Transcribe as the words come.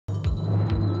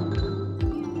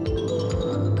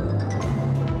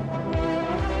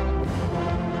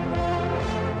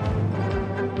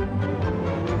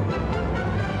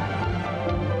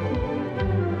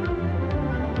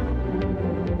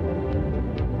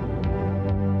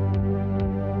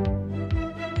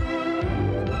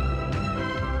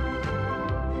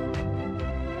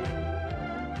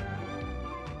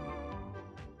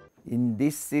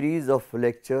this series of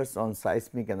lectures on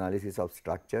seismic analysis of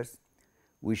structures,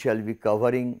 we shall be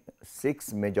covering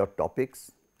 6 major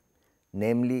topics,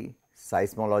 namely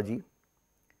seismology,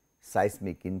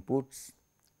 seismic inputs,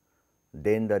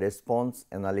 then the response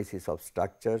analysis of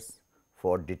structures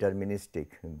for deterministic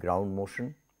ground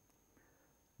motion,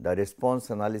 the response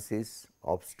analysis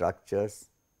of structures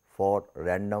for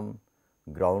random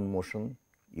ground motion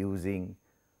using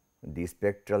the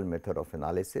spectral method of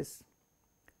analysis,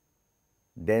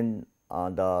 then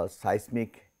the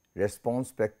seismic response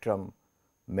spectrum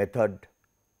method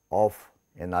of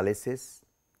analysis,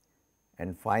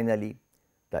 and finally,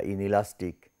 the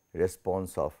inelastic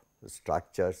response of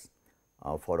structures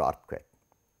for earthquake.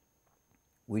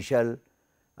 We shall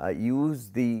use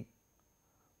the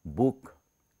book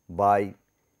by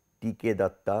T.K.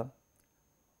 Datta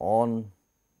on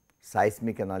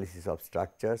seismic analysis of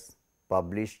structures,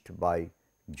 published by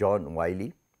John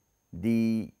Wiley.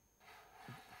 The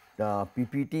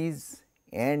PPTs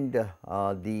and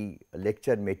the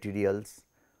lecture materials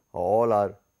all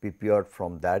are prepared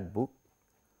from that book.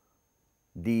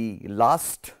 The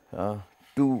last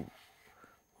two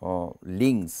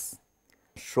links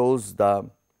shows the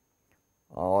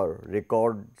or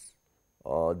records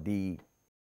the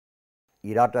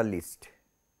errata list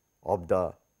of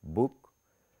the book.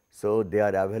 So, they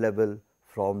are available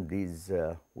from these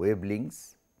web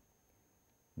links.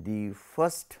 The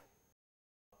first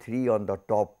 3 on the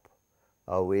top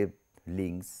web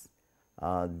links,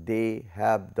 they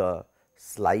have the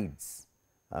slides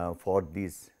for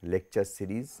this lecture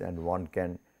series, and one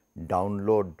can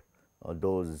download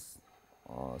those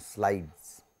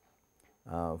slides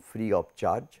free of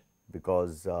charge,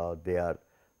 because they are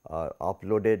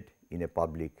uploaded in a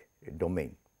public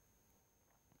domain.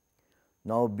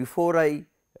 Now, before I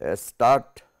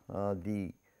start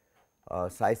the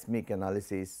seismic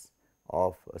analysis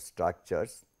of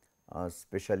structures,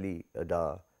 especially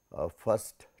the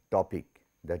first topic,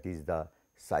 that is the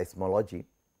seismology,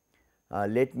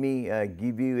 let me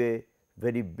give you a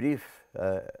very brief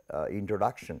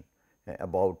introduction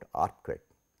about earthquake.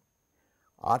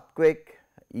 Earthquake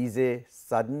is a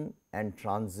sudden and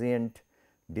transient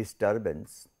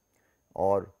disturbance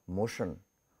or motion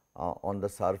on the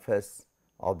surface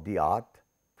of the earth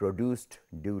produced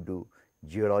due to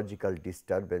geological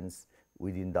disturbance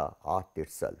within the earth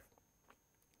itself.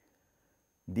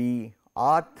 The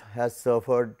earth has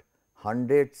suffered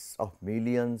hundreds of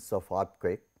millions of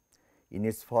earthquakes in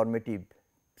its formative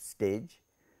stage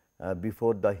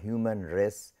before the human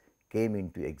race came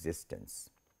into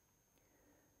existence.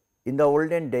 In the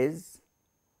olden days,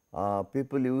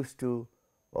 people used to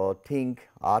think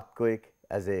earthquake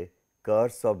as a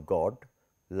curse of God,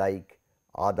 like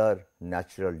other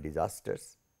natural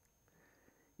disasters.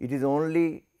 It is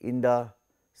only in the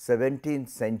 17th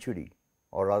century,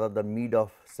 or rather the mid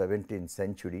of 17th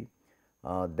century,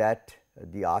 that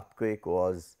the earthquake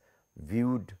was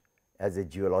viewed as a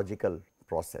geological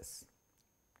process.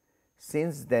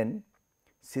 Since then,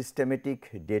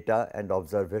 systematic data and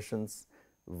observations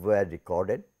were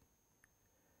recorded,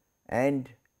 and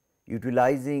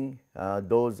utilizing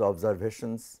those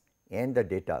observations and the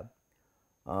data,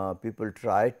 people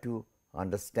try to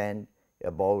understand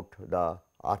about the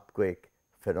earthquake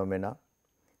phenomena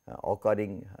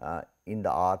occurring in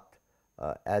the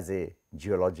earth as a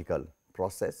geological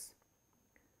process.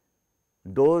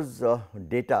 Those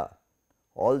data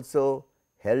also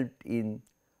helped in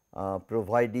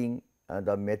providing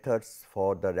the methods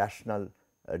for the rational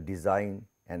design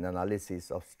and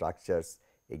analysis of structures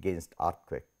against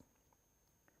earthquake.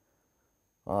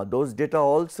 Those data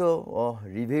also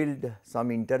revealed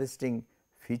some interesting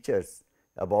features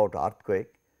about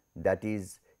earthquake, that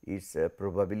is its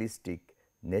probabilistic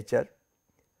nature.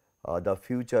 The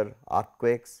future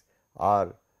earthquakes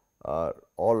are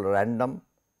all random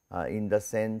in the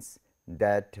sense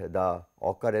that the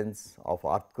occurrence of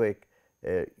earthquake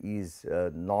is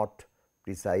not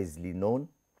precisely known.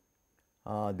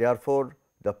 Therefore,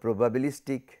 the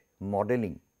probabilistic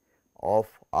modeling of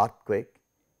earthquake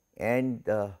and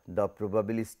the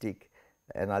probabilistic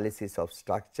analysis of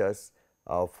structures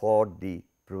for the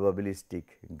probabilistic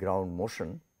ground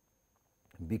motion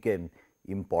became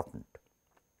important.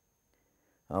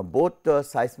 Both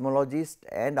seismologists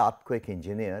and earthquake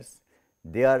engineers,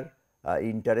 they are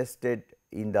interested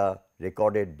in the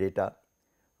recorded data,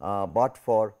 but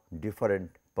for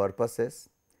different purposes.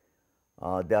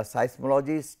 The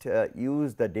seismologists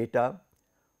use the data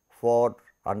for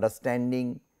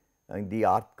understanding the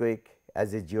earthquake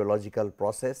as a geological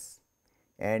process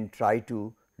and try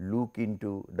to look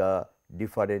into the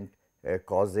different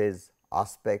causes,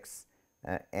 aspects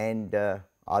and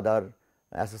other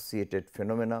associated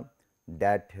phenomena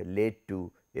that led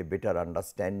to a better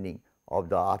understanding of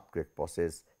the earthquake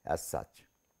process as such.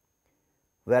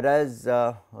 Whereas,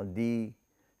 the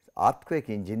earthquake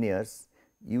engineers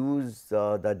use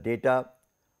the data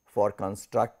for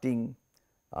constructing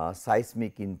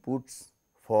seismic inputs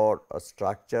for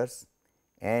structures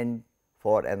and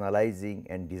for analyzing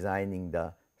and designing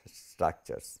the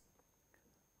structures.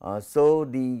 So,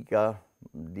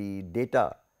 the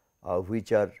data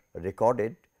which are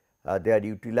recorded, they are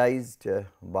utilized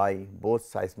by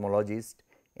both seismologists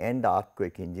and the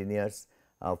earthquake engineers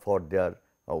for their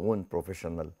own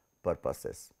professional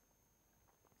purposes.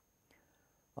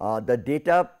 The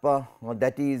data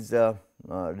that is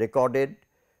recorded,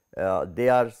 they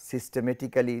are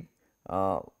systematically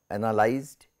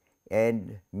analyzed,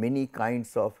 and many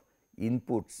kinds of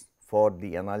inputs for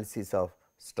the analysis of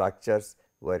structures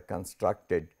were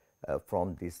constructed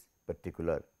from this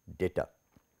particular data.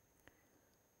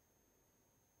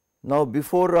 Now,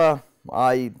 before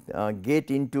I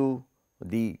get into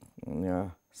the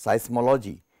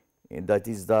seismology, that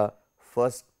is the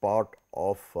first part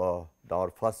of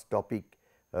our first topic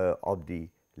of the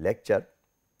lecture,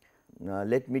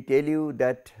 let me tell you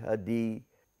that the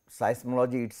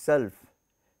seismology itself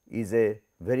is a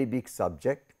very big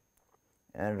subject,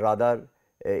 and rather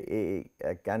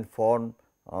can form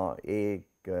a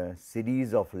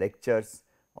series of lectures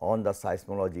on the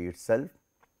seismology itself.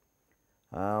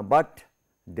 But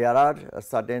there are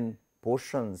certain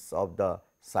portions of the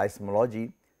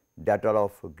seismology that are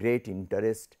of great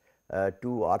interest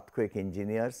to earthquake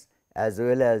engineers as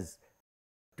well as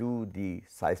to the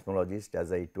seismologists,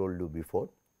 as I told you before.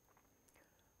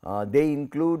 They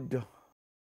include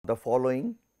the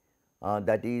following,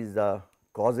 that is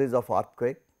causes of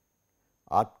earthquake,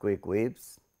 earthquake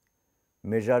waves,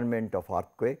 measurement of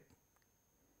earthquake,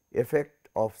 effect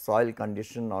of soil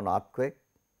condition on earthquake,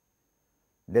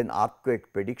 then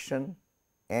earthquake prediction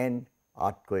and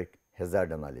earthquake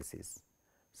hazard analysis.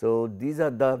 So, these are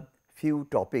the few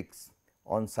topics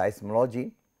on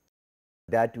seismology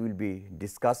that we will be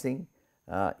discussing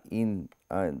in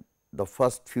the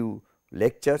first few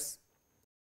lectures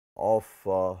of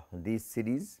this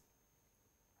series.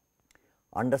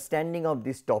 Understanding of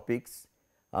these topics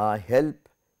help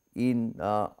in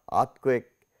earthquake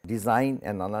design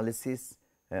and analysis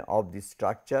of the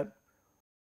structure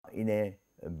in a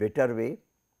better way.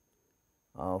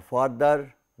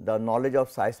 Further, the knowledge of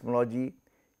seismology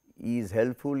is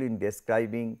helpful in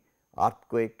describing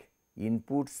earthquake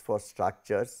inputs for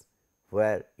structures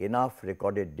where enough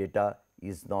recorded data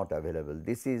is not available.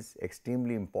 This is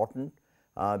extremely important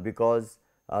because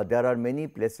there are many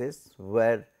places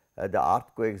where the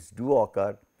earthquakes do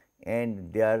occur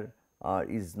and there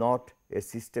is not a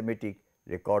systematic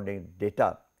recording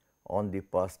data on the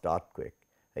past earthquake.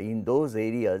 In those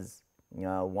areas,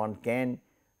 one can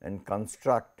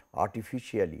construct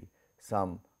artificially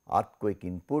some earthquake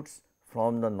inputs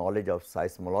from the knowledge of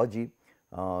seismology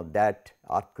that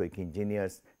earthquake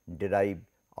engineers derive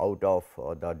out of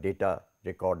the data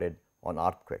recorded on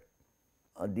earthquake.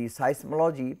 The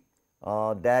seismology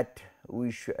that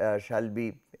we shall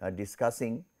be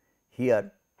discussing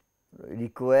here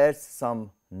requires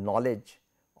some knowledge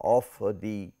of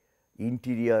the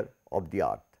interior of the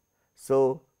earth.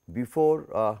 So,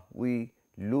 before we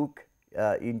look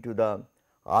into the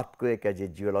earthquake as a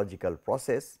geological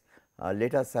process,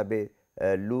 let us have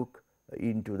a look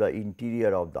into the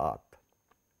interior of the earth.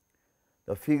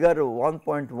 The figure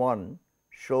 1.1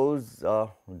 shows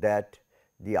that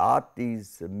the earth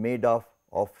is made of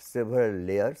several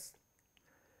layers.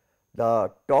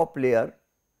 The top layer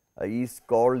is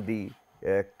called the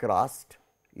crust.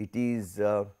 It is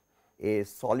a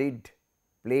solid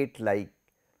plate like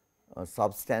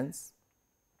substance,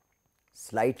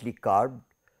 slightly curved,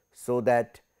 so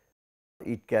that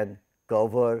it can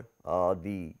cover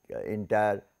the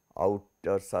entire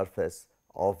outer surface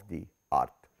of the earth.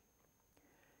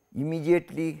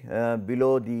 Immediately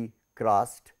below the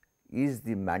crust is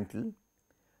the mantle.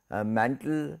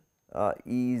 Mantle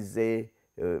is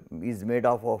made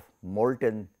up of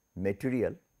molten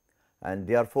material, and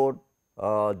therefore,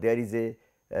 there is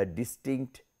a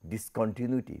distinct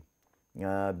discontinuity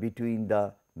between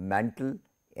the mantle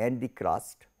and the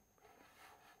crust.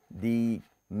 The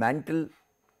mantle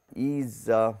is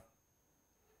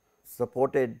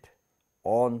supported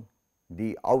on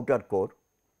the outer core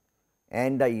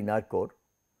and the inner core,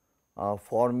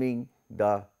 forming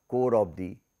the core of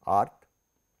the earth.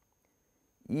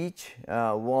 Each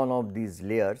one of these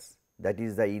layers, that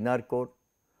is the inner core,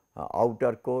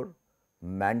 outer core,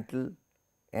 mantle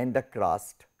and the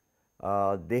crust,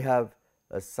 they have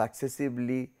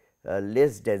successively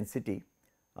less density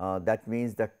That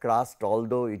means the crust,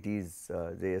 although it is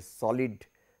a solid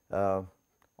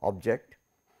object,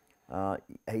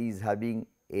 is having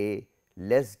a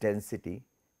less density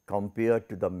compared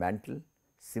to the mantle.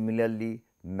 Similarly,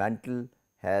 mantle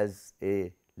has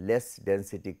a less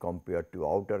density compared to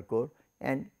outer core,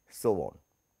 and so on.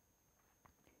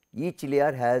 Each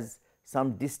layer has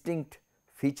some distinct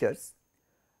features,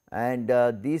 and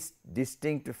these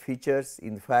distinct features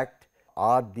in fact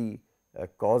are the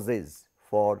causes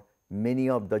for many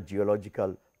of the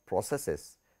geological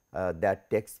processes that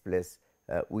takes place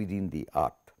within the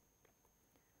earth.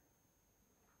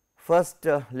 First,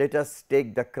 let us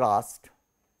take the crust.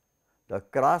 The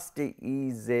crust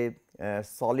is a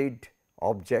solid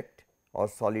object or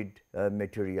solid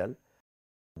material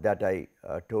that I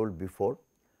told before.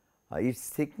 Its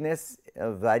thickness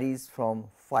varies from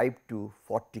 5 to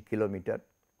 40 kilometer.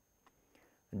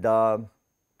 The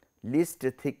least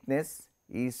thickness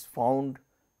is found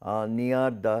near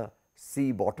the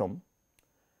sea bottom,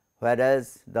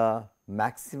 whereas the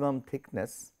maximum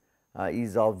thickness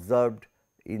is observed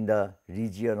in the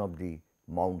region of the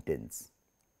mountains.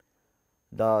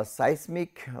 The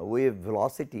seismic wave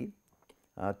velocity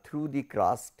through the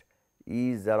crust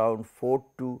is around 4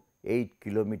 to 8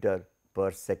 kilometer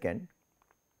per second.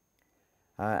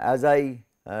 As I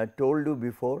told you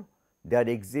before, there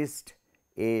exists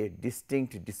a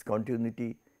distinct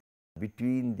discontinuity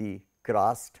between the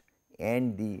crust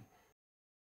and the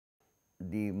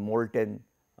molten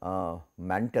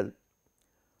mantle,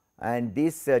 and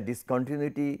this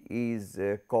discontinuity is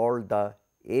called the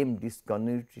M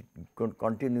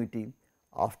discontinuity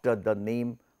after the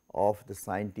name of the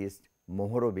scientist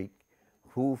Mohorovic,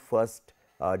 who first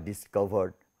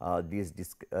discovered this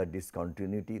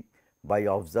discontinuity by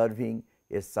observing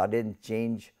a sudden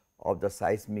change of the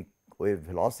seismic wave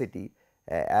velocity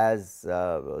as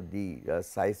the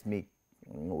seismic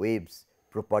waves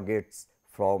propagates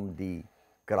from the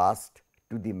crust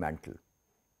to the mantle.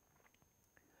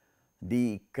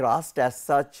 The crust as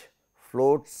such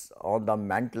floats on the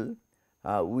mantle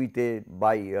with a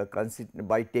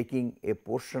by taking a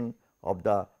portion of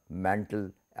the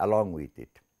mantle along with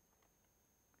it.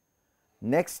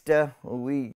 Next,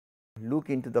 we look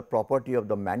into the property of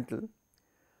the mantle.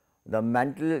 The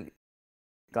mantle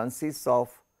consists of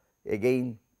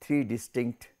again three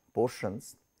distinct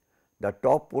portions. The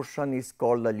top portion is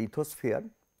called the lithosphere,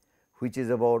 which is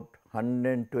about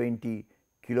 120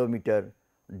 kilometer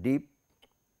deep.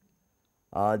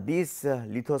 This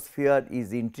lithosphere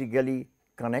is integrally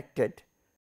connected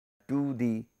to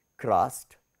the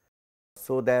crust,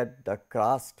 so that the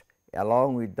crust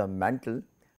along with the mantle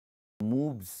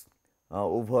moves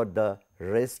over the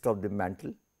rest of the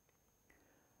mantle.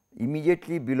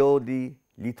 Immediately below the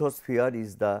lithosphere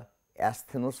is the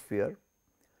asthenosphere.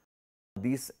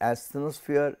 This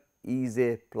asthenosphere is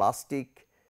a plastic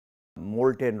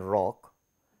molten rock,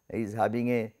 is having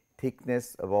a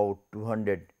thickness about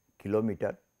 200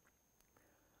 kilometer.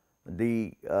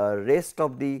 The rest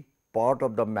of the part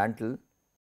of the mantle,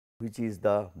 which is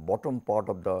the bottom part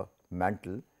of the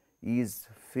mantle, is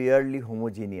fairly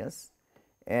homogeneous,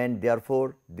 and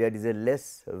therefore, there is a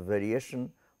less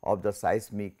variation of the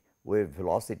seismic wave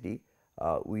velocity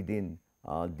within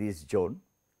this zone.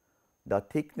 The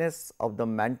thickness of the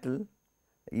mantle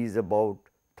is about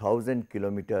 1000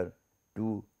 kilometer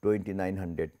to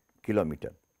 2900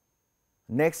 kilometer.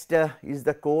 Next is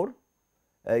the core.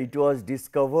 It was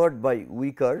discovered by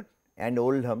Wicker and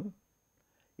Oldham.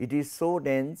 It is so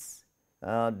dense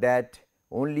that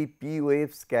only P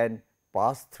waves can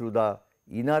pass through the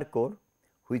inner core,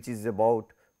 which is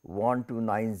about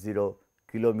 1290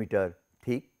 kilometer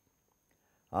thick.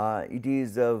 It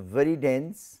is very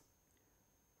dense,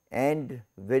 and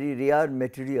very rare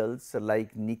materials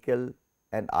like nickel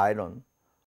and iron,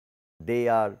 they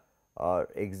are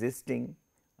existing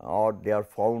or they are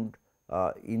found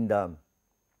in the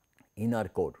inner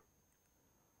core.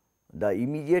 The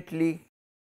immediately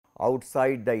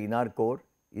outside the inner core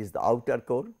is the outer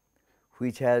core,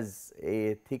 which has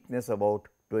a thickness about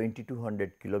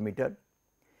 2200 kilometer.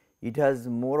 It has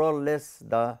more or less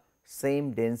the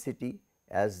same density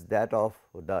as that of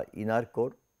the inner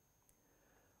core.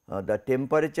 The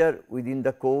temperature within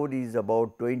the core is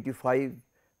about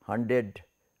 2500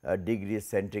 degrees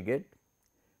centigrade.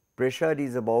 Pressure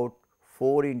is about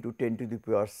 4 into 10 to the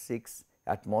power 6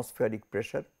 atmospheric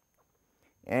pressure,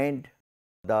 and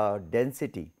the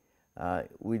density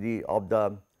of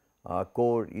the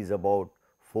core is about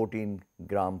 14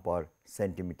 gram per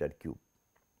centimeter cube.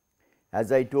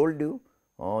 As I told you,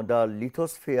 the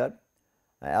lithosphere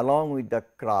along with the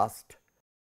crust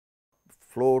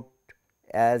float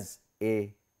as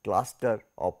a cluster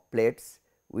of plates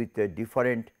with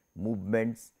different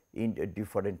movements in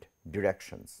different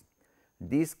directions.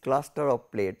 This cluster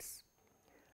of plates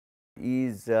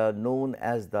is known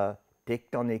as the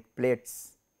tectonic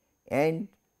plates, and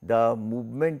the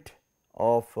movement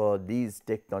of these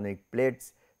tectonic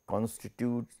plates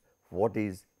constitutes what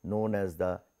is known as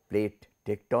the plate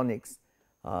tectonics,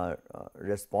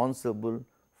 responsible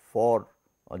for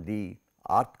the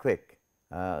earthquake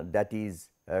that is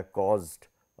caused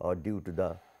due to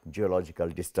the geological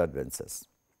disturbances.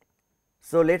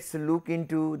 So, let us look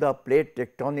into the plate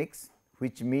tectonics,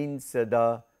 which means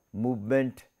the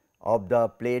movement of the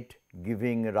plate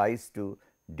giving rise to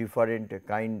different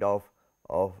kind of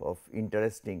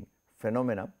interesting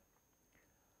phenomena.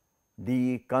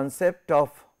 The concept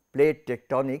of plate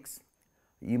tectonics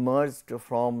emerged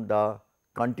from the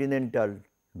continental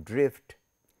drift.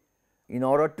 In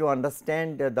order to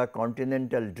understand the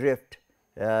continental drift,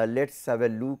 let us have a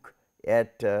look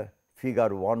at figure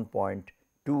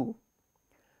 1.2.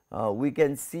 We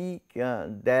can see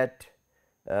that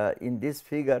in this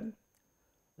figure,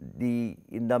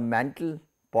 in the mantle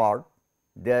part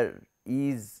there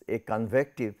is a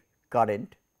convective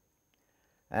current,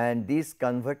 and this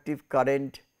convective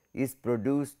current is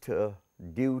produced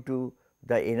due to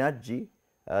the energy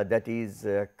that is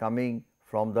coming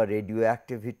from the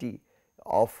radioactivity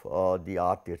of the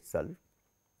earth itself.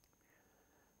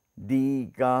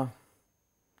 These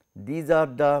are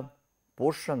the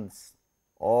portions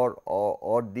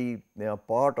or the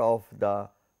part of the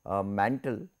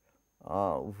mantle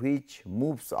which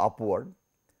moves upward,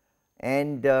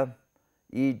 and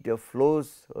it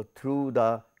flows through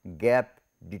the gap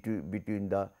between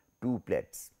the two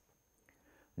plates.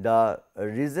 The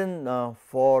reason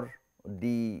for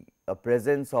the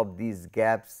presence of these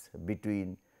gaps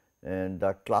between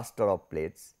the cluster of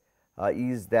plates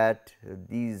is that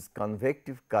these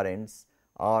convective currents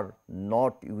are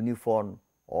not uniform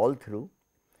all through,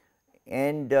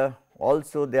 and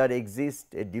also there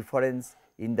exists a difference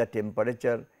in the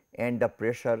temperature and the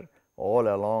pressure all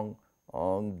along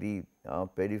on the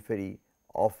periphery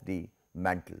of the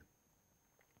mantle.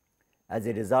 As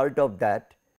a result of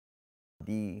that,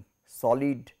 the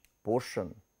solid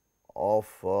portion of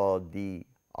the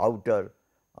outer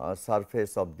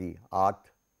surface of the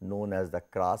earth, known as the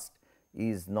crust,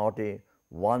 is not a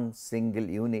one single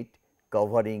unit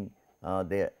covering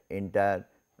the entire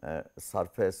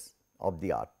surface of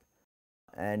the earth,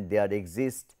 and there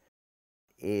exists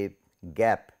a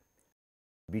gap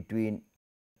between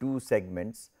two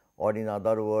segments, or in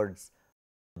other words,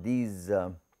 these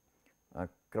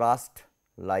crust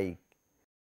like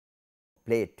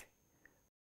plate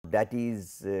that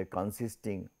is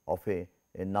consisting of a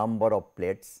number of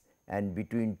plates, and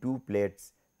between two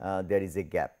plates there is a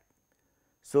gap.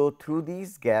 So, through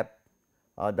this gap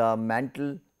the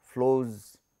mantle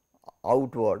flows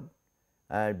outward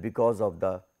because of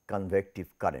the convective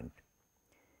current.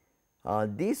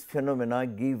 These phenomena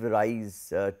give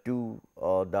rise to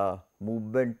the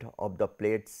movement of the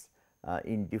plates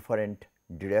in different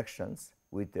directions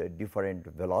with different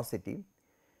velocity,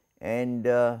 and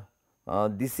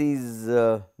this is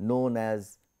known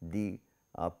as the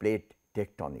plate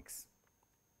tectonics.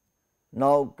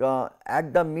 Now,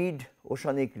 at the mid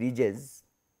oceanic ridges,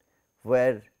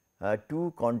 where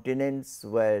two continents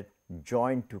were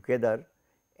joined together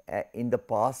in the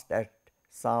past at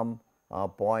some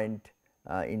point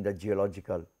in the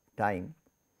geological time,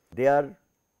 there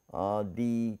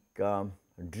the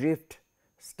drift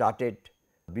started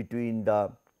between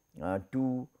the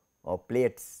two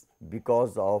plates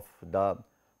because of the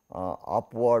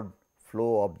upward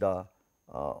flow of the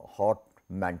hot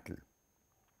mantle.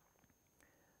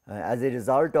 As a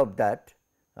result of that,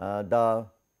 the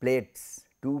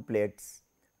two plates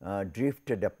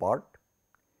drifted apart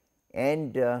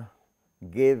and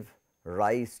gave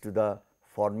rise to the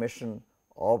formation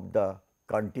of the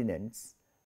continents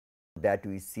that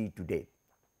we see today.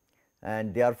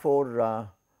 And therefore,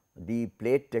 the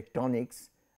plate tectonics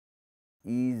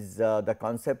is the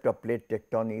concept of plate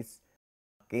tectonics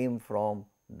came from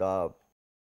the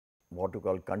what we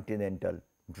call continental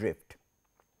drift.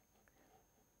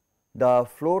 The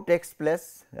flow takes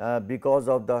place because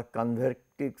of the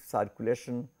convective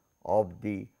circulation of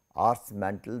the Earth's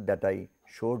mantle that I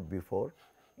showed before,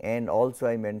 and also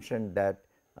I mentioned that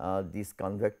this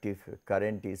convective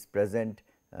current is present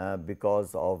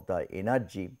because of the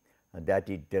energy that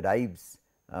it derives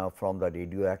from the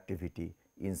radioactivity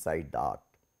inside the earth.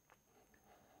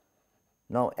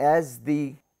 Now, as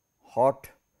the hot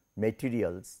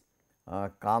materials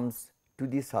comes to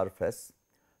the surface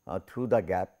through the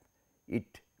gap,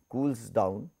 it cools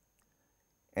down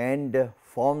and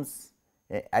forms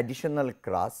additional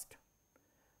crust,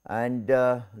 and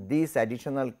this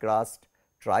additional crust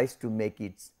tries to make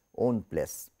its own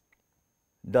place.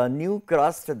 The new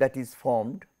crust that is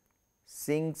formed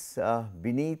sinks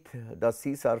beneath the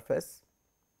sea surface,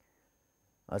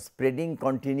 spreading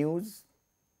continues,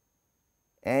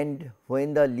 and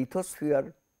when the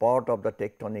lithosphere part of the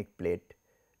tectonic plate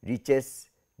reaches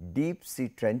deep sea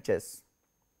trenches,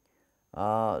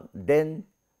 then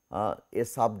a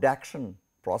subduction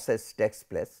process takes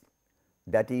place,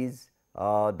 that is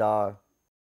the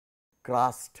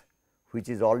crust which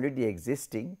is already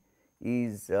existing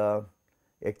is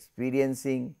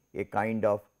experiencing a kind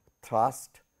of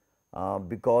thrust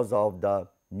because of the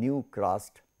new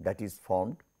crust that is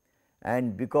formed,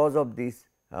 and because of this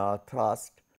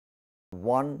thrust,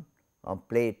 one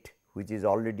plate which is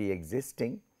already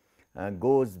existing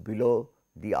goes below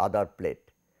the other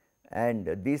plate, and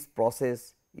this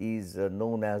process is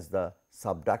known as the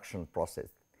subduction process.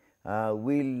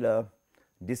 We will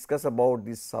discuss about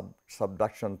this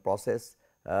subduction process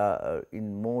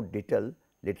in more detail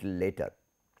little later.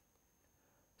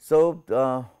 So,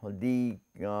 the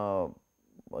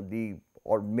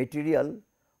material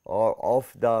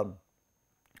of the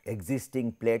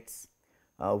existing plates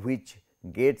which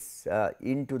gets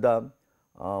into the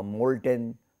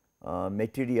molten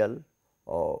material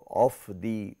of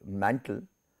the mantle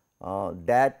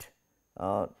that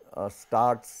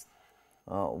starts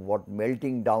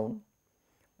melting down,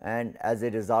 and as a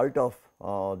result of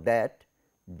that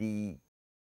the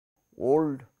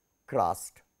old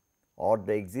crust or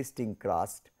the existing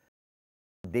crust,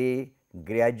 they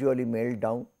gradually melt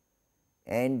down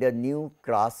and a new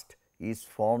crust is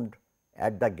formed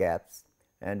at the gaps,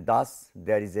 and thus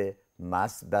there is a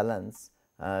mass balance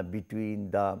between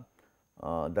the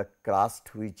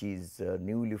crust which is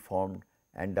newly formed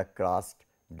and the crust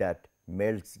that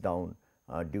melts down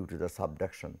due to the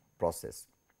subduction process.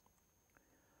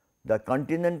 The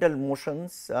continental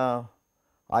motions are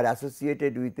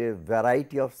associated with a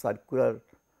variety of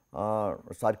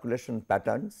circulation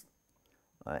patterns,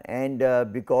 and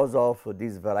because of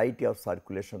this variety of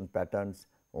circulation patterns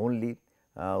only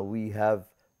we have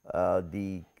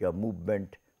the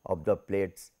movement of the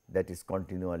plates that is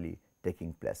continually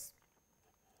taking place.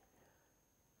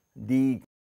 The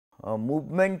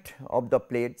movement of the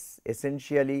plates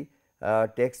essentially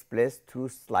takes place through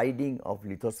sliding of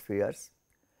lithospheres,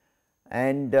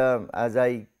 and as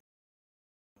I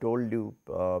told you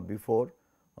before,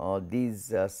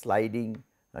 these sliding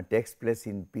takes place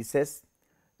in pieces,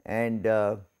 and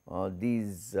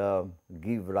these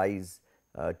give rise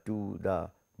to the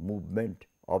movement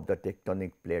of the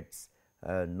tectonic plates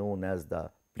known as the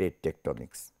plate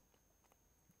tectonics.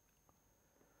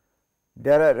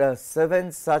 There are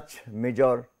 7 such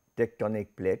major tectonic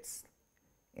plates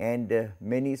and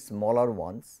many smaller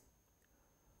ones.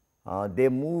 They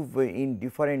move in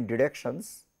different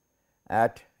directions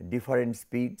at different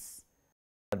speeds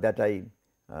that I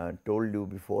told you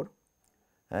before.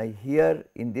 Here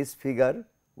in this figure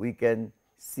we can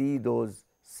see those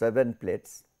 7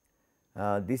 plates.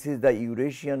 This is the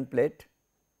Eurasian plate,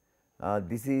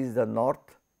 this is the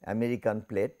North American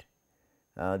plate,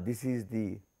 this is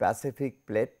the Pacific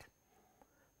plate,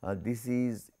 this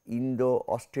is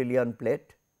Indo-Australian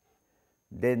plate,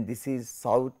 then this is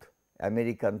South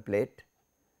American plate,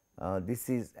 this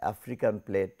is African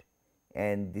plate,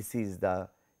 and this is the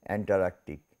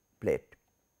Antarctic plate.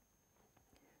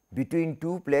 Between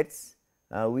two plates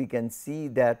we can see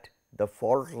that the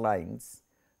fault lines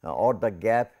or the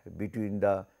gap between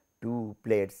the two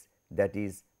plates that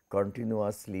is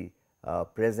continuously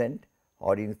present,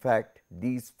 or in fact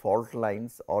these fault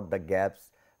lines or the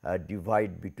gaps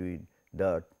divide between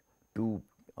the two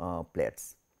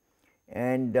plates,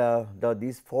 and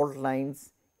these fault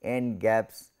lines and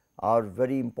gaps are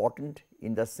very important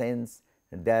in the sense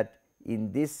that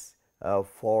in this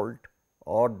fault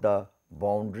or the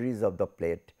boundaries of the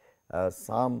plate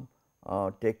some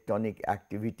tectonic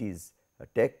activities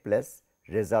take place,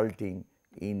 resulting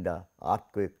in the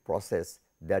earthquake process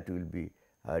that we will be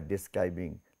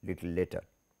describing little later.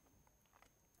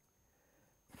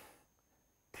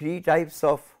 3 types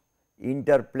of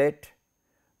interplate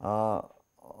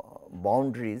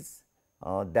boundaries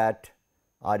that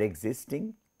are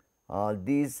existing.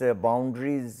 These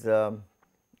boundaries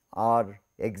are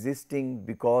existing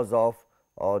because of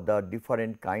the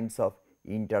different kinds of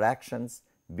interactions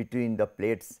between the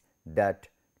plates that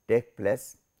take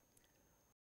place.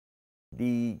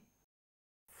 The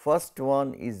first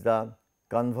one is the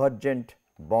convergent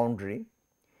boundary,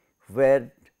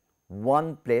 where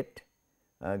one plate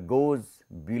goes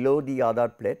below the other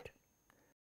plate,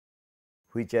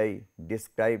 which I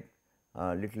described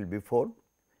little before,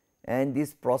 and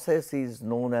this process is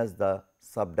known as the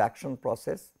subduction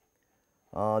process.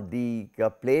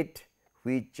 The plate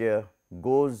which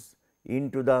goes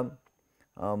into the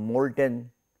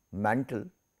molten mantle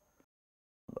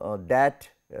that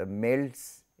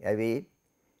melts away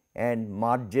and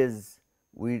merges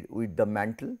with the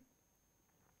mantle.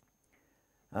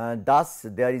 Thus,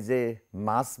 there is a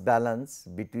mass balance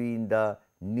between the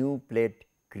new plate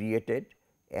created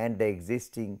and the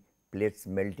existing plates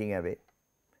melting away.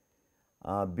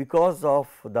 Because of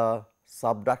the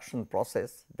subduction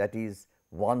process, that is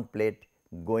one plate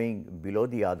going below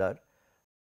the other,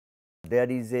 there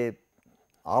is a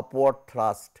upward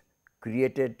thrust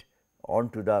created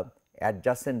onto the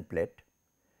adjacent plate,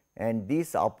 and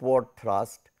this upward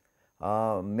thrust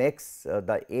makes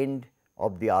the end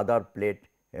of the other plate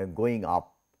going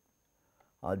up.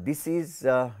 This is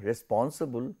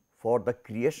responsible for the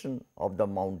creation of the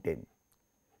mountain.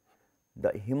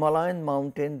 The Himalayan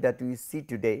mountain that we see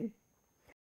today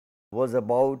was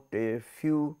about a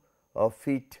few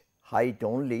feet height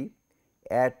only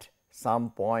at some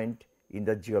point in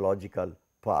the geological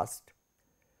past,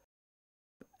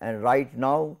 and right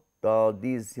now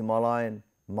this Himalayan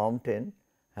mountain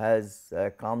has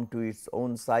come to its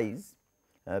own size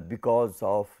because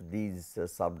of this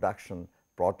subduction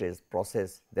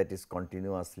process that is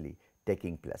continuously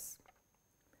taking place.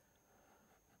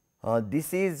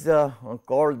 This is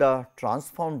called the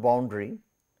transform boundary.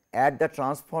 At the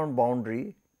transform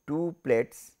boundary, two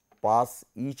plates pass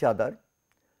each other,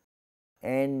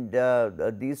 and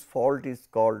this fault is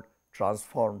called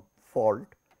transform fault,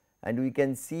 and we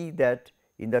can see that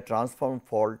in the transform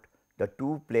fault the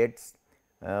two plates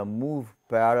move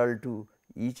parallel to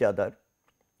each other,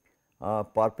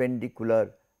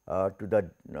 perpendicular to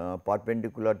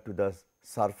the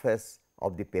surface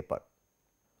of the paper.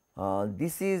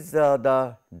 This is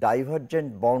the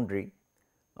divergent boundary,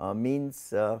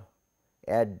 means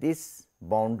at this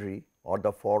boundary or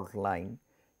the fault line,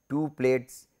 two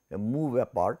plates move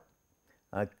apart,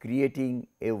 creating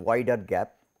a wider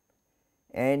gap,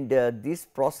 and this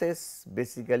process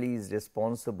basically is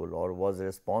responsible or was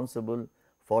responsible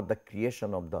for the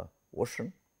creation of the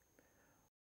ocean.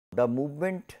 The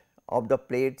movement of the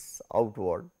plates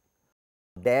outward,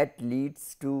 that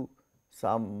leads to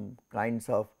some kinds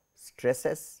of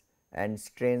stresses and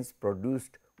strains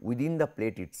produced within the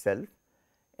plate itself,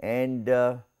 and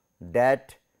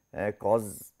that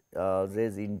causes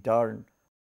in turn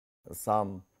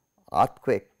some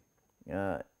earthquake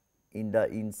in the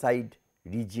inside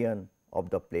region of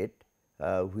the plate,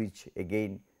 which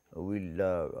again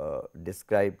will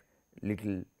describe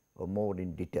little more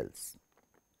in details.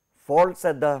 Faults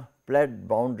at the plate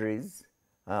boundaries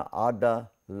are the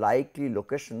likely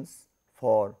locations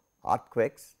for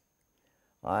earthquakes,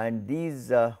 and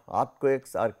these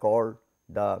earthquakes are called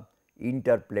the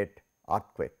interplate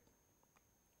earthquake.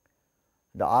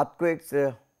 The earthquakes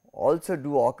also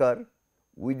do occur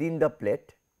within the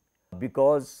plate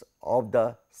because of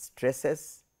the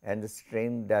stresses and the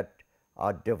strain that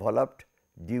are developed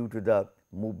due to the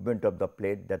movement of the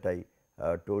plate that I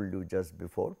told you just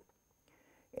before.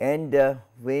 And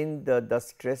when the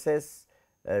stresses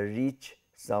reach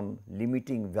some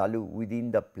limiting value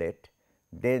within the plate,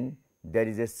 then there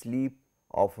is a slip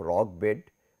of rock bed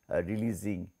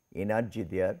releasing energy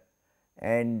there,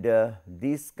 and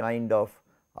this kind of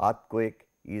earthquake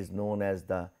is known as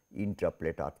the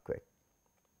intraplate earthquake.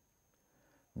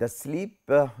 The slip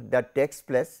that takes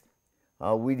place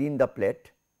within the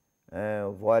plate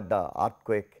where the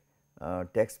earthquake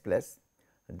takes place,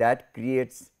 that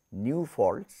creates new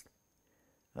faults,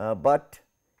 but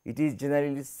it is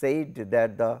generally said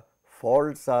that the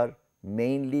faults are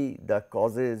mainly the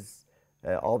causes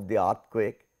of the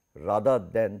earthquake rather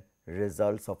than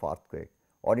results of earthquake,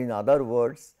 or in other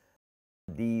words,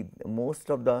 the most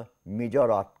of the major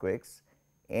earthquakes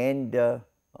and the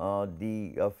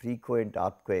frequent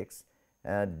earthquakes,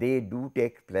 they do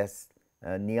take place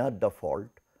near the fault.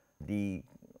 The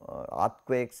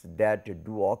earthquakes that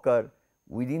do occur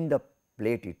within the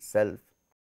plate itself,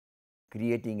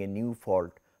 creating a new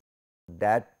fault,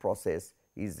 that process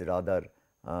is rather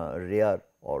rare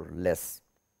or less.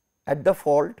 At the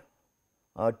fault,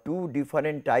 two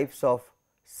different types of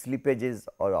slippages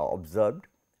are observed.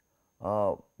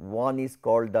 One is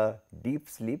called the deep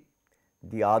slip,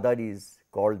 the other is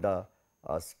called the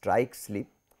strike slip.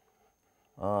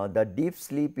 The deep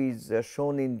slip is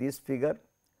shown in this figure.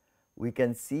 We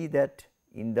can see that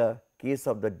in the case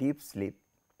of the deep slip,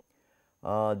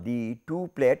 the two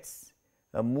plates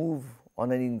move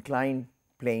on an inclined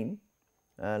plane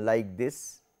like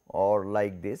this or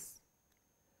like this.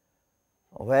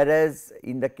 whereas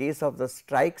in the case of the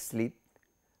strike slip,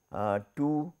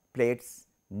 two plates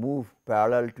move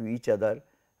parallel to each other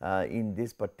in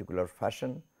this particular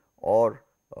fashion, or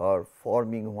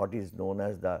forming what is known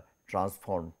as the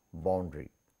transformed boundary.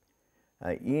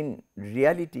 In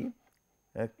reality,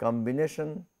 a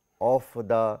combination of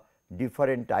the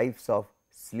different types of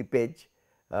slippage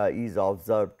is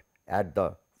observed at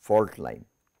the fault line.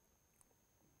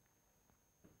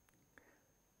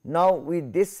 Now,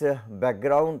 with this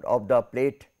background of the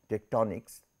plate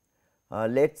tectonics,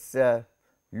 let us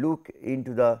look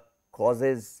into the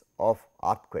causes of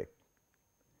earthquake.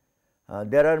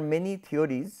 There are many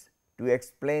theories to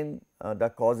explain the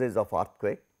causes of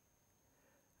earthquake.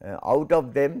 Out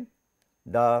of them,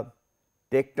 the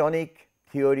tectonic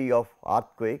theory of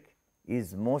earthquake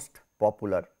is most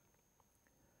popular.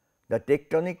 The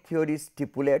tectonic theory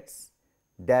stipulates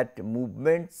that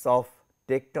movements of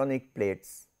tectonic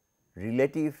plates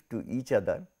relative to each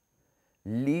other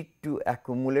lead to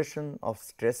accumulation of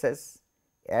stresses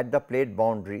at the plate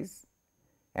boundaries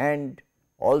and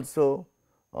also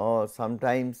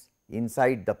sometimes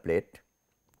inside the plate.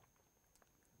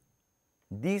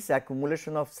 This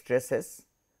accumulation of stresses,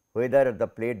 whether at the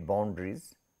plate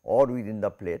boundaries or within the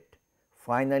plate,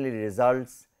 finally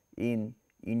results in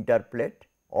interplate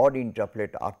or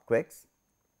intraplate earthquakes.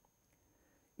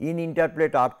 In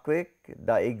interplate earthquake,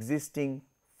 the existing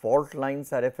fault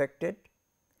lines are affected,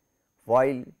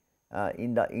 while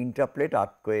in the intraplate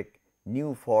earthquake,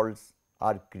 new faults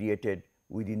are created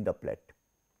within the plate.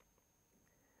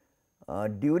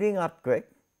 During earthquake,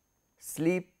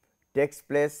 slip takes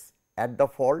place at the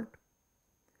fault.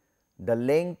 The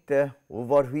length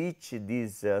over which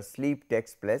this slip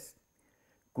takes place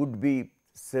could be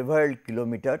several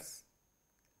kilometers,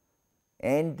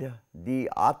 and the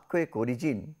earthquake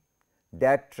origin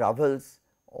that travels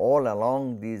all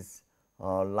along this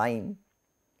line,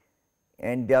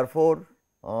 and therefore,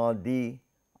 the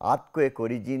earthquake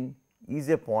origin is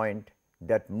a point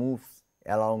that moves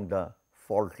along the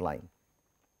fault line.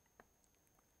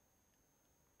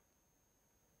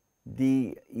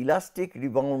 The elastic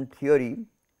rebound theory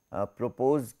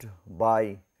proposed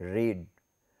by Reid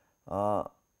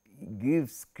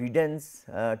gives credence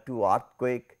to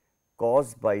earthquake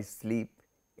caused by slip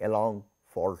along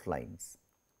fault lines.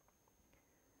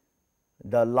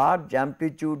 The large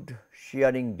amplitude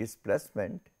shearing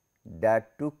displacement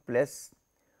that took place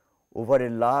over a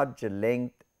large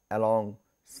length along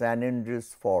San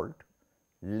Andreas fault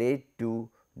led to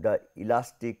the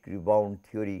elastic rebound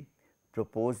theory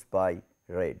proposed by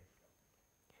Reid.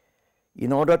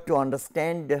 In order to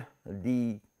understand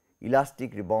the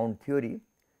elastic rebound theory,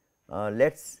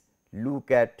 let us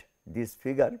look at this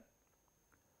figure.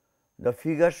 The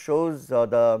figure shows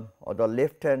the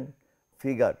left hand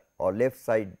figure or left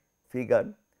side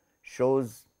figure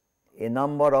shows a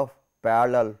number of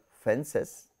parallel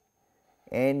fences,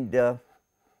 and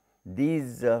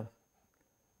these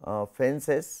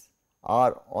fences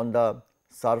are on the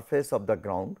surface of the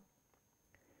ground.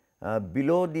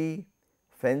 Below the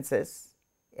fences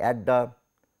at the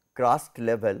crust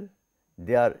level,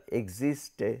 there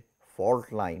exists a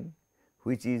fault line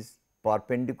which is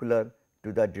perpendicular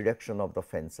to the direction of the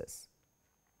fences.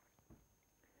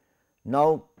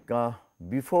 Now,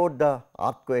 before the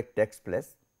earthquake takes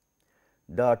place,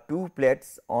 the two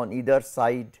plates on either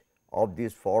side of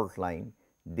this fault line,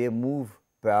 they move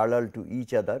parallel to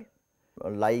each other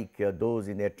like those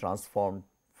in a transformed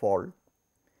fault,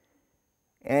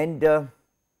 and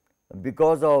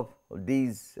because of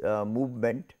these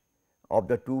movement of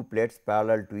the two plates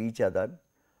parallel to each other,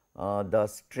 the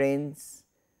strains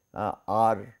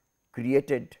are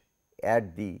created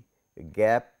at the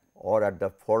gap or at the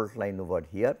fault line over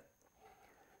here.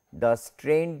 The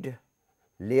strained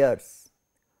layers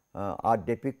are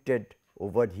depicted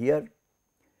over here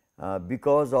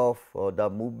because of the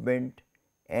movement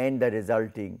and the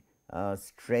resulting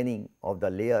straining of the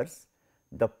layers.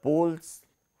 The poles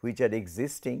which are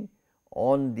existing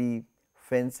on the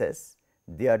fences,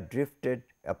 they are drifted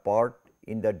apart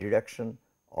in the direction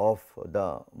of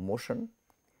the motion,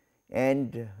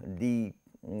 and the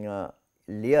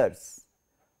layers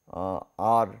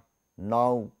are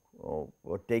now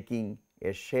taking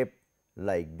a shape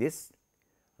like this.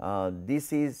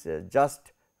 This is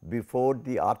just before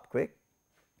the earthquake,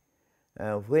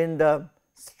 when the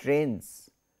strains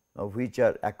which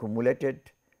are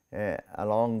accumulated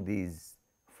along these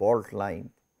fault line,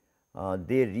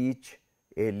 they reach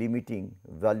a limiting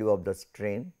value of the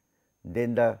strain,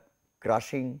 then the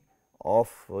crushing of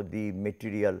the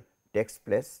material takes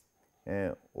place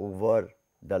over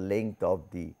the length of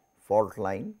the fault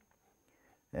line,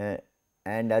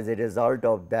 and as a result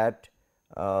of that,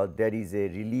 there is a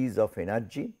release of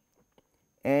energy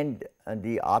and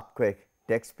the earthquake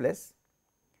takes place.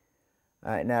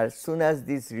 And as soon as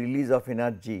this release of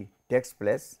energy takes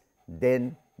place,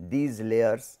 then these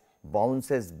layers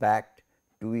bounces back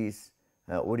to its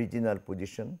original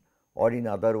position, or in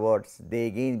other words they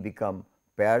again become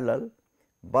parallel,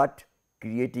 but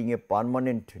creating a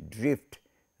permanent drift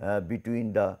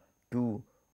between the two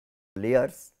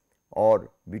layers or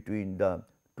between the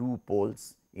two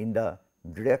poles in the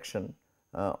direction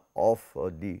of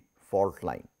the fault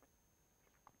line.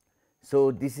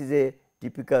 So, this is a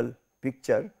typical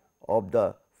picture of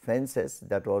the fences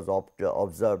that was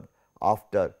observed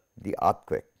after the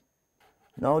earthquake.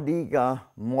 Now, the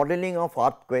modeling of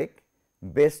earthquake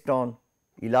based on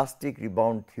elastic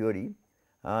rebound theory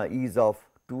is of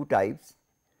two types.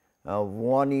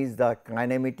 One is the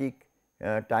kinematic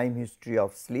time history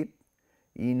of slip,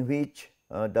 in which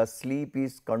the slip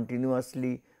is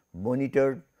continuously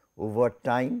monitored over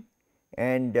time,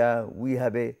 and we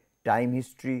have a time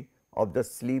history of the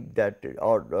slip that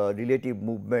or relative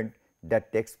movement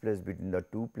that takes place between the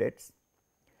two plates.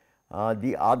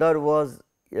 The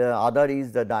other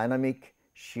is the dynamic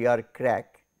shear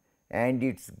crack and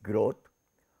its growth.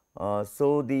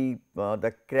 So, the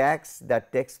cracks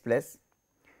that takes place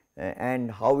and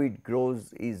how it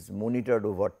grows is monitored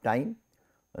over time.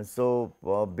 So,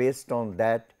 based on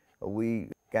that we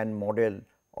can model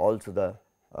also the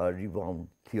rebound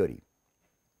theory.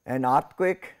 An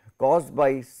earthquake caused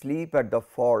by slip at the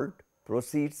fault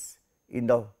proceeds in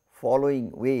the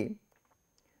following way,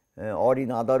 or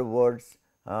in other words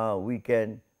we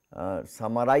can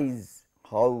summarize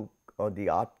how the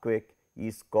earthquake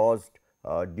is caused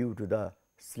due to the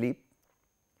slip.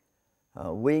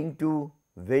 Owing to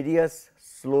various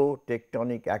slow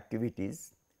tectonic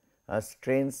activities,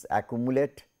 strains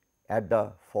accumulate at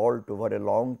the fault over a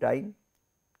long time.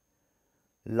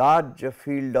 Large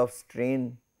field of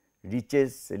strain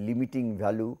reaches a limiting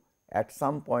value at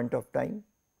some point of time.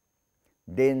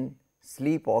 Then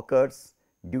slip occurs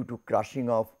due to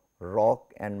crushing of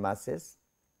rock and masses.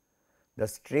 The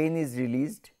strain is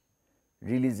released,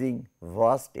 releasing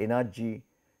vast energy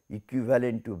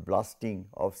equivalent to blasting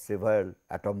of several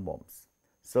atom bombs.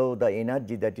 So, the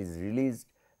energy that is released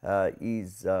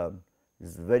is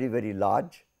very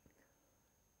large,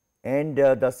 and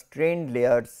the strained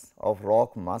layers of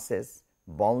rock masses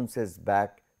bounces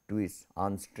back to its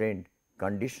unstrained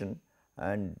condition,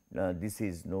 and this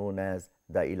is known as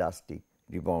the elastic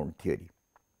rebound theory.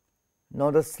 Now,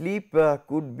 the slip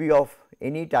could be of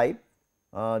any type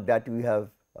that we have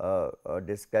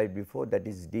described before, that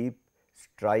is deep,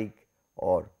 strike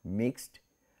or mixed,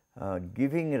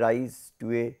 giving rise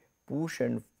to a push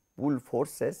and pull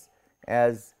forces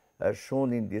as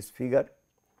shown in this figure.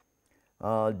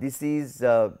 This is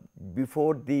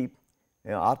before the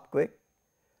earthquake.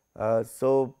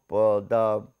 So,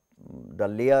 the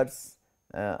layers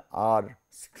are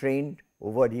strained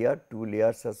over here, two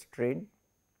layers are strained,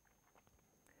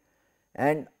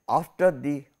 and after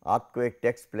the earthquake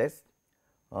takes place,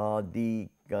 the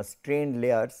strained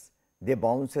layers they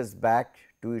bounces back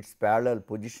to its parallel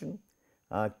position,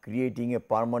 creating a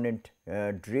permanent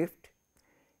drift,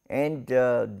 and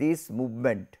this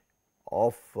movement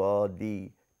of the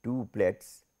two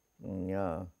plates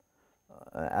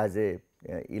as a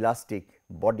elastic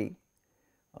body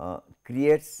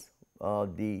creates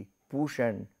the push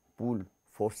and pull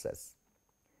forces.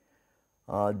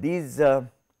 These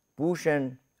push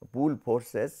and pull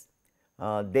forces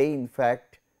they in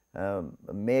fact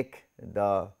make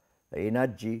the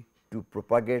energy to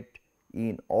propagate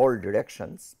in all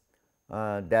directions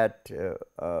that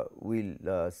we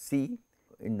will see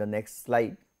in the next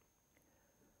slide.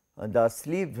 The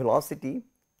slip velocity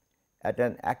at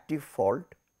an active fault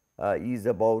is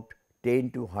about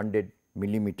 10 to 100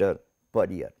 millimeter per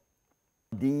year.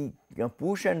 The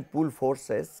push and pull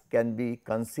forces can be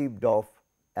conceived of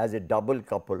as a double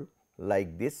couple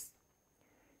like this,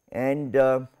 and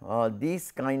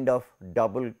these kind of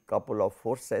double couple of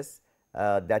forces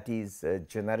that is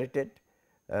generated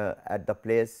at the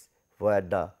place where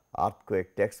the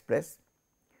earthquake takes place.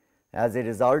 As a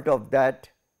result of that,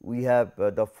 we have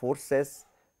the forces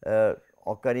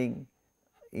occurring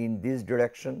in this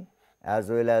direction as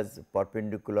well as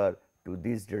perpendicular to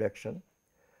this direction,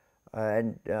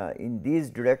 and in this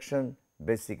direction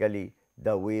basically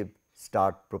the wave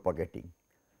start propagating.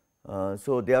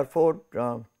 So, therefore,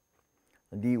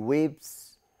 the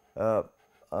waves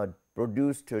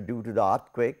produced due to the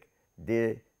earthquake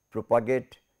they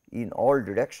propagate in all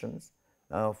directions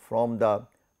from the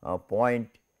point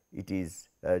it is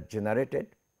generated,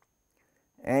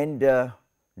 and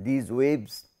these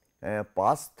waves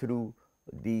pass through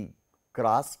the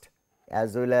crust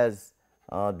as well as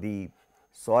the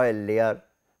soil layer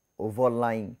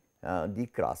overlying the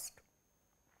crust.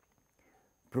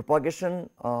 Propagation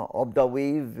of the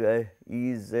wave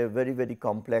is a very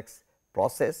complex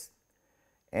process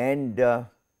and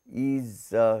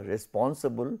is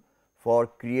responsible for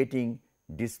creating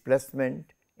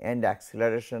displacement and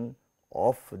acceleration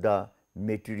of the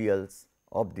materials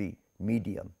of the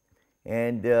medium.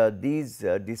 And these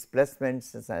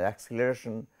displacements and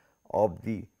acceleration of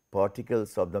the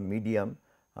particles of the medium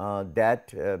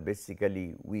that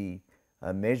basically we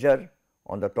measure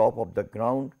on the top of the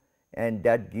ground, and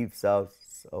that gives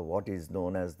us what is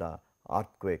known as the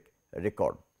earthquake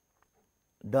record.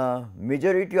 The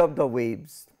majority of the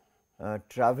waves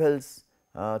travels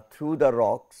through the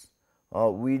rocks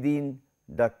within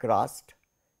the crust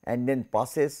and then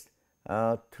passes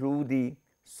through the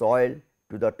soil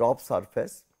to the top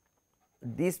surface.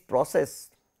 This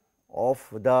process of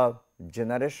the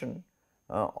generation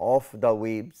of the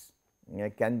waves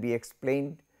can be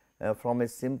explained from a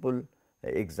simple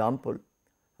example.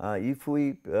 If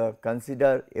we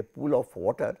consider a pool of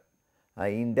water,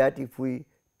 in that if we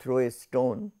throw a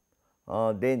stone,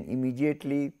 then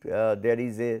immediately there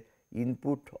is a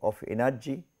input of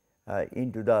energy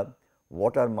into the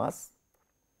water mass,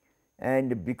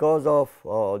 and because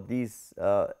of this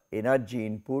energy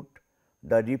input,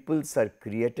 the ripples are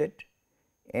created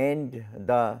and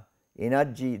the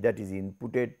energy that is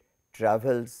inputted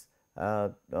travels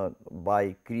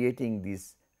by creating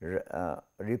these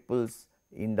ripples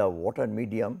in the water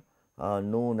medium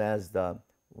known as the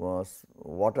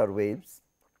water waves,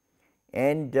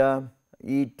 and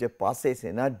it passes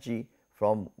energy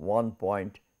from one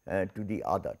point to the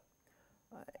other.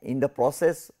 In the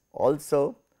process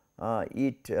also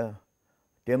it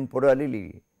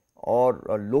temporarily or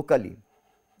locally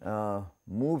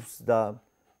moves the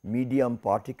medium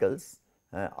particles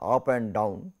up and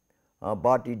down,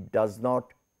 but it does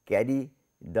not carry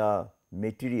the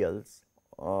materials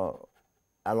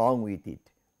along with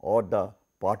it or the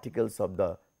particles of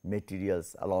the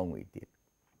materials along with it.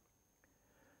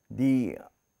 The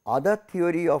other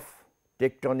theory of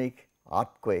tectonic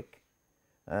earthquake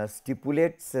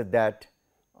stipulates that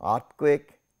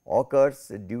earthquake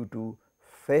occurs due to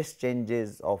phase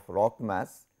changes of rock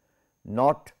mass,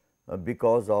 not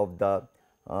because of the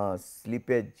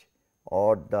slippage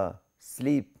or the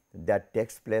slip that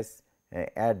takes place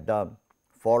at the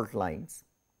fault lines.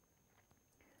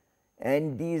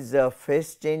 And this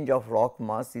phase change of rock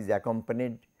mass is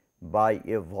accompanied by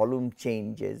a volume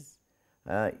changes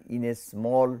in a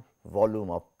small volume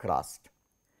of crust,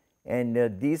 and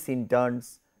this in turn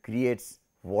creates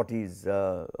what is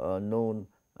known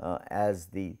as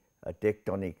the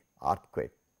tectonic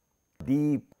earthquake.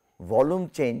 The volume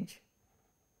change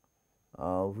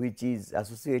which is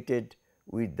associated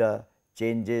with the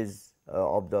changes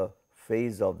of the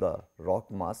phase of the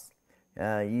rock mass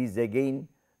is again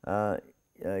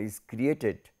is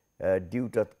created due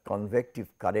to convective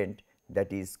current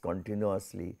that is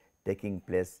continuously taking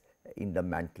place in the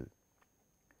mantle.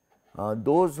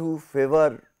 Those who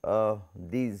favor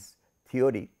this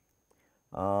theory,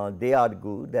 they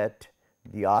argue that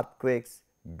the earthquakes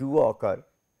do occur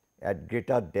at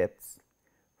greater depths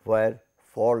where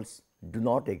faults do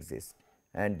not exist,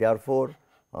 and therefore,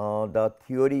 the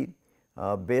theory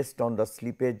based on the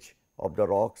slippage of the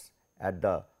rocks at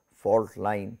the fault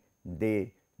line,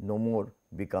 they no more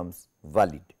becomes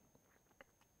valid.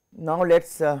 Now, let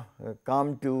us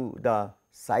come to the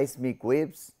seismic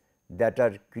waves that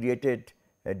are created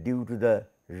due to the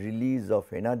release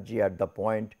of energy at the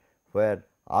point where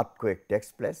earthquake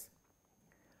takes place.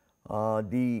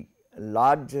 The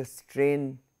large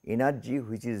strain energy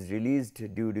which is released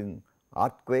during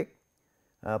earthquake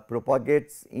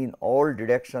propagates in all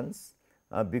directions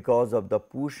because of the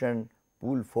push and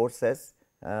pull forces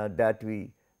that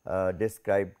we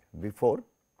described before.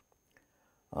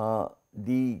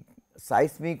 The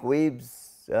seismic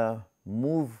waves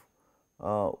move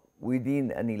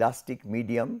within an elastic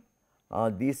medium.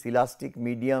 This elastic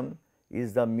medium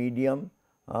is the medium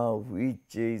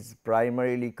which is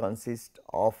primarily consist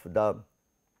of the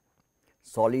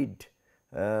solid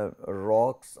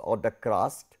rocks or the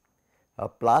crust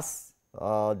plus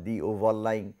the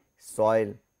overlying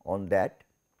soil on that.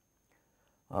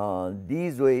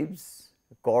 These waves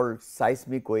called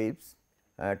seismic waves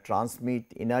transmit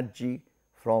energy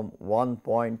from one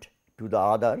point to the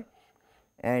other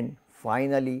and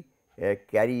finally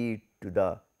carry it to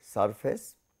the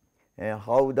surface.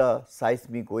 How the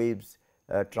seismic waves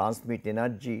transmit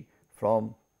energy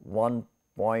from one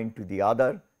point to the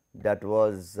other, that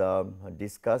was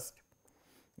discussed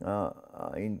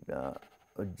in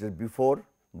just before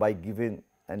by giving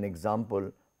an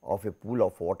example of a pool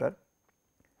of water.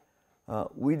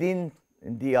 Within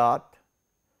the earth,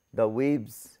 the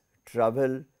waves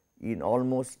travel in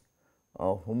almost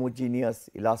homogeneous,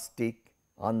 elastic,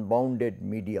 unbounded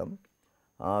medium,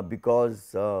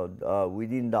 because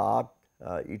within the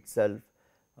earth itself,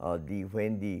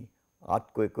 when the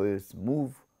earthquake waves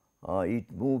move, it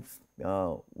moves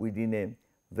within a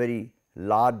very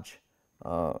large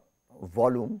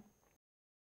volume,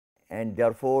 and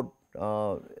therefore,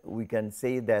 we can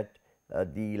say that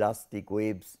the elastic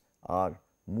waves are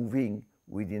moving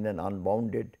within an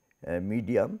unbounded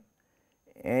medium,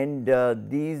 and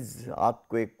these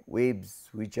earthquake waves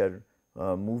which are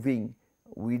moving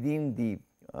within the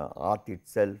earth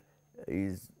itself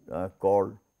is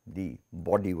called the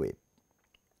body wave.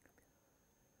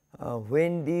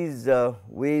 When these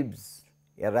waves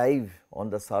arrive on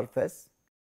the surface,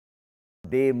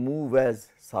 they move as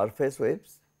surface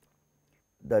waves.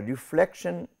 The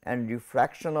reflection and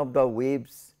refraction of the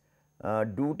waves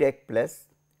do take place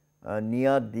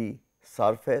near the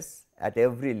surface at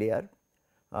every layer,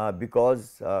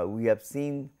 because we have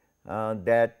seen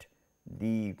that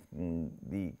the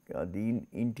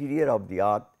interior of the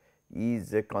earth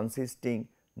is consisting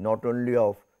not only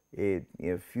of a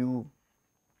few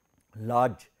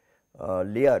large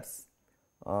layers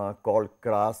called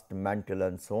crust, mantle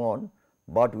and so on,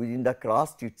 but within the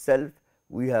crust itself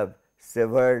we have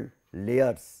several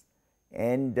layers,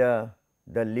 and the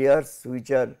layers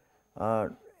which are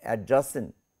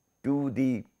adjacent to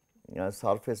the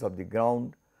surface of the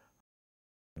ground,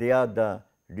 they are the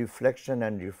reflection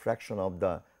and refraction of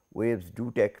the waves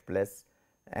do take place,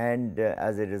 and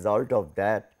as a result of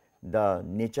that the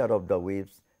nature of the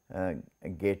waves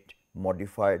get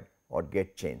modified or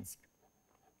get changed.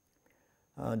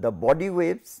 The body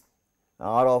waves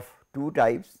are of two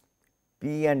types,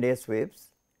 P and S waves.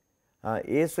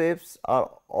 S waves are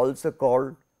also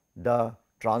called the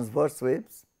transverse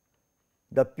waves.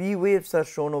 The P waves are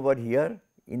shown over here.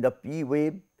 In the P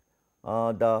wave,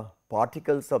 the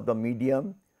particles of the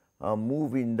medium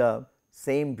move in the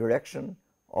same direction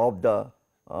of the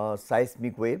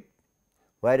seismic wave,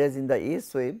 whereas in the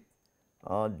S wave,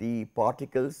 the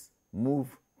particles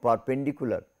move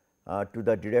perpendicular to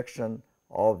the direction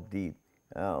of the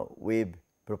wave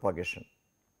propagation.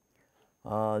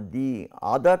 The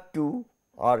other two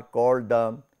are called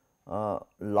the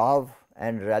Love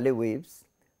and Rayleigh waves.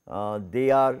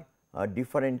 They are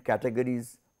different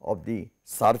categories of the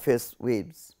surface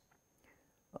waves.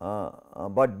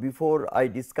 But before I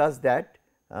discuss that,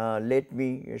 let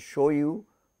me show you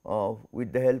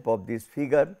with the help of this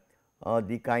figure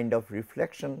the kind of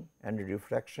reflection and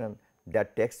refraction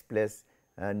that takes place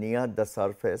near the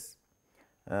surface.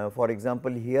 For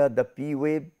example, here the P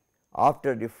wave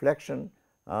after reflection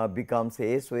becomes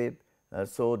a S wave,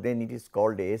 so then it is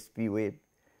called a SP wave.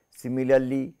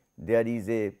 Similarly, there is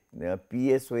a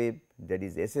PS wave, there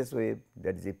is SS wave,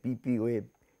 there is a PP wave.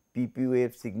 PP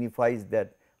wave signifies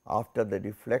that after the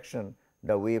reflection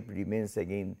the wave remains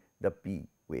again the P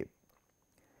wave.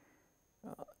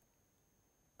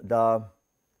 The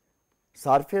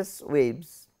surface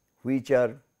waves which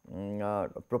are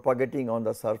propagating on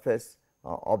the surface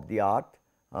of the earth,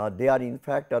 they are in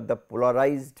fact are the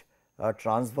polarized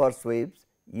transverse waves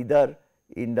either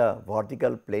in the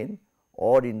vertical plane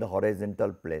or in the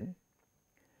horizontal plane.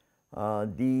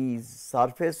 These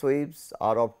surface waves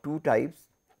are of two types,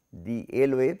 the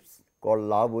L waves called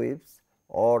Love waves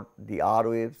or the R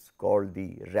waves called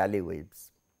the Rayleigh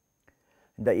waves.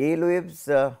 The L waves,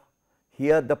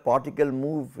 here the particle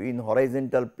move in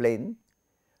horizontal plane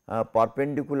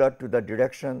perpendicular to the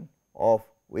direction of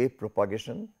wave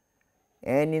propagation,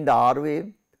 and in the R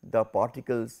wave the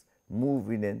particles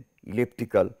move in an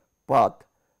elliptical path,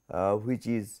 which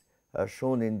is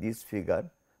shown in this figure.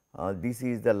 This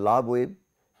is the Love wave.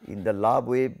 In the Love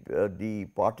wave the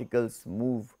particles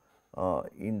move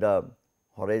in the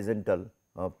horizontal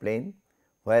plane,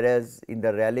 whereas in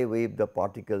the Rayleigh wave the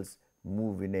particles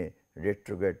move in a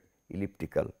retrograde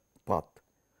elliptical path.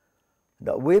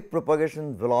 The wave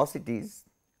propagation velocities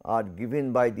are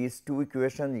given by these two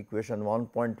equations, equation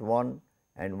 1.1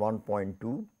 and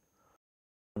 1.2.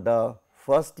 The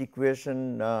first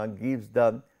equation gives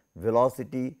the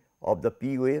velocity of the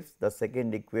P waves, the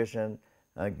second equation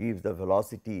gives the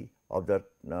velocity of the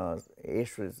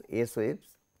S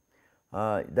waves.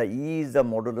 The E is the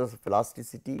modulus of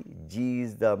elasticity, G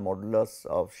is the modulus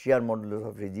of shear modulus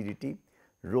of rigidity,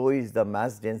 rho is the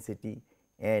mass density,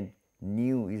 and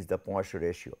nu is the Poisson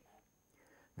ratio.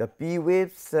 The P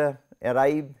waves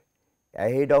arrive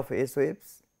ahead of S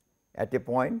waves at a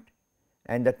point,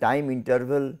 and the time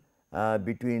interval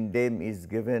between them is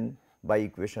given by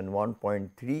equation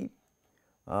 1.3.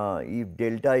 If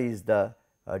delta is the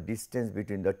distance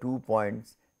between the 2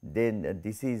 points, then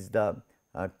this is the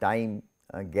time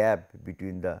gap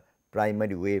between the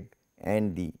primary wave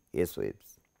and the S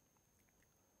waves.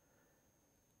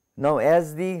 Now,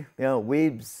 as the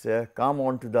waves come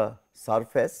onto the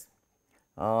surface,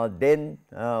 then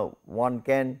one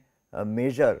can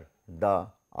measure the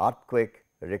earthquake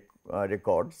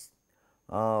records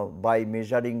by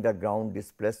measuring the ground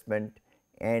displacement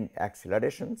and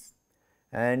accelerations,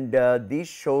 and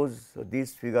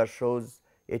this figure shows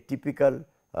a typical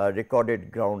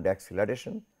recorded ground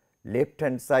acceleration. Left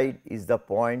hand side is the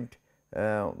point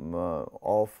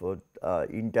of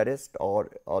interest or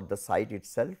the site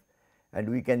itself, and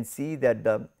we can see that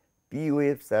the P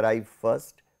waves arrive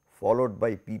first, followed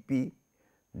by PP,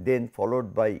 then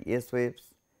followed by S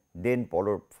waves, then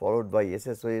followed by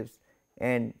SS waves,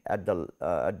 and at the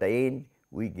end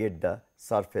we get the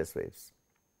surface waves.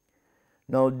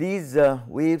 Now, these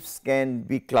waves can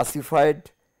be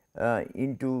classified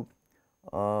into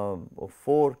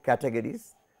 4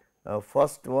 categories.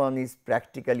 First one is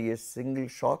practically a single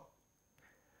shock.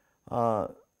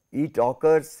 It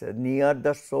occurs near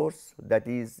the source, that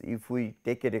is, if we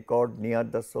take a record near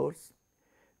the source,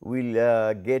 we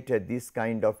will get this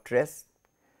kind of trace.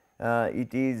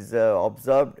 It is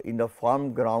observed in the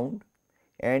firm ground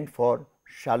and for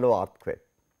shallow earthquake.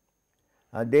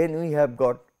 Then we have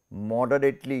got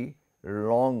moderately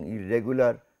long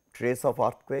irregular trace of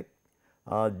earthquake.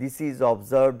 This is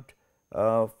observed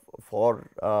for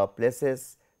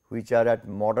places which are at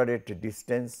moderate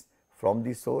distance from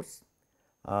the source,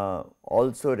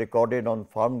 also recorded on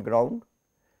firm ground.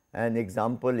 An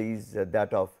example is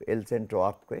that of El Centro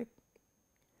earthquake.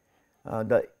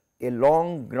 A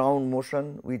long ground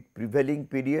motion with prevailing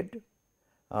period,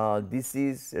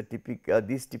 this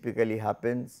typically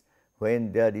happens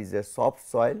when there is a soft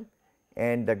soil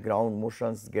and the ground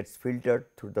motions gets filtered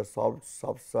through the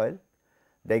soft soil.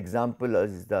 The example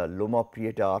is the Loma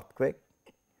Prieta earthquake,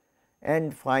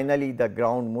 and finally the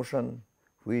ground motion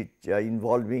which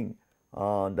involving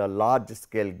the large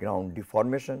scale ground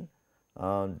deformation,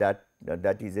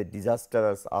 that is a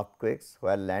disastrous earthquakes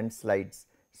where landslides,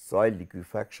 soil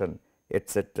liquefaction,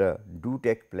 etc. do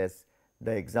take place.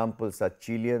 The examples are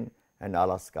Chilean and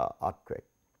Alaska earthquake.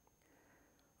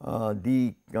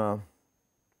 The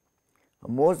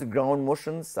most ground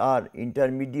motions are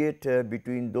intermediate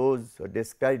between those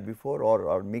described before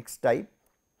or mixed type.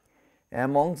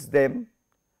 Amongst them,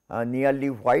 nearly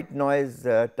white noise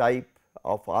type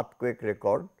of earthquake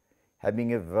record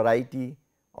having a variety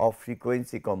of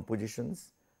frequency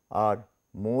compositions are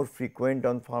more frequent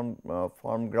on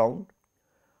firm ground.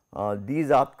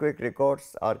 These earthquake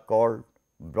records are called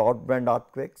broadband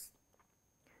earthquakes.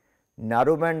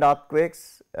 Narrowband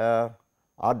earthquakes are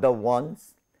the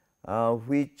ones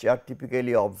which are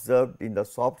typically observed in the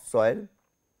soft soil,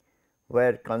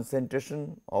 where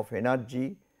concentration of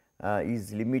energy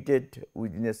is limited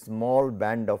within a small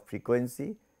band of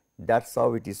frequency. That is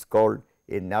how it is called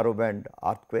a narrowband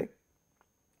earthquake.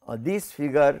 This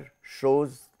figure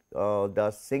shows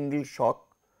the single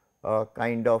shock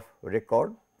kind of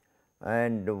record,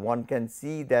 and one can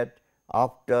see that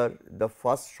after the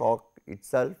first shock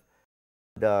itself,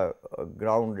 the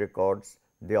ground records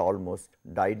they almost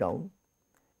die down.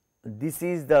 This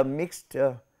is the mixed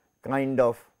kind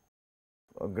of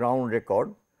ground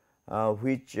record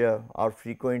which are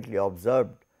frequently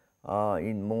observed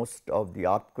in most of the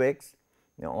earthquakes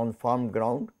on firm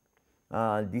ground.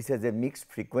 This has a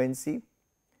mixed frequency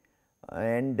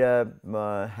and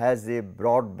has a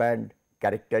broadband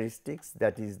characteristics,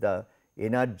 that is the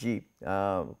energy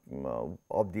of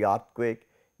the earthquake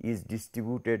is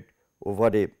distributed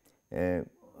over a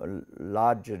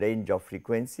large range of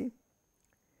frequency,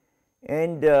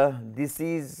 and this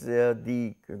is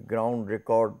the ground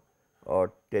record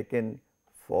taken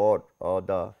for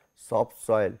the soft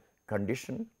soil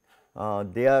condition.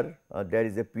 There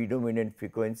is a predominant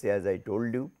frequency, as I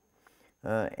told you,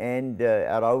 and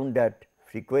around that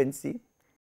frequency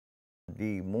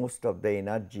the most of the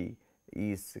energy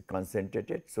is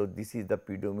concentrated. So, this is the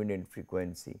predominant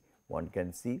frequency one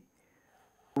can see.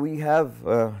 We have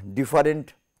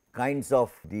different kinds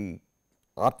of the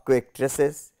earthquake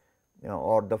traces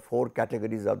or the 4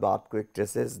 categories of the earthquake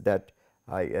traces that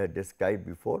I described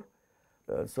before.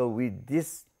 So, with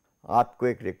this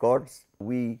earthquake records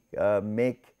we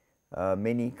make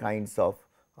many kinds of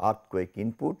earthquake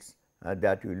inputs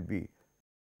that we will be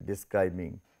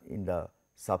describing in the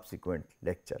subsequent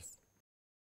lectures.